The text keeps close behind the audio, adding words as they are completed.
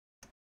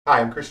Hi,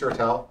 I'm Chris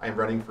Shortell. I am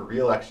running for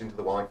re-election to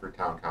the Wallingford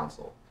Town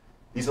Council.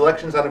 These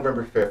elections on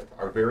November 5th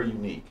are very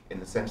unique in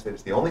the sense that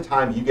it's the only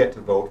time you get to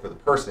vote for the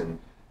person,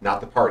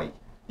 not the party.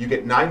 You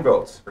get 9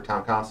 votes for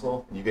Town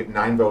Council, and you get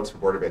 9 votes for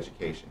Board of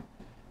Education.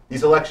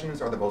 These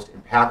elections are the most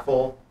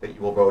impactful that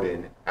you will vote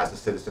in as a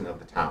citizen of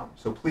the town.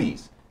 So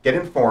please, get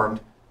informed,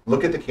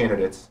 look at the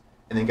candidates,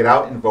 and then get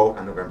out and vote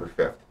on November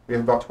 5th. We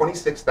have about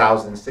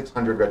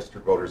 26,600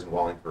 registered voters in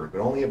Wallingford,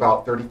 but only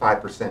about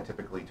 35%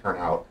 typically turn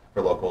out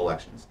for local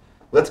elections.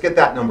 Let's get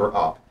that number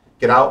up.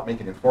 Get out,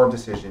 make an informed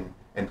decision,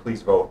 and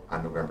please vote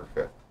on November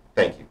 5th.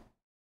 Thank you.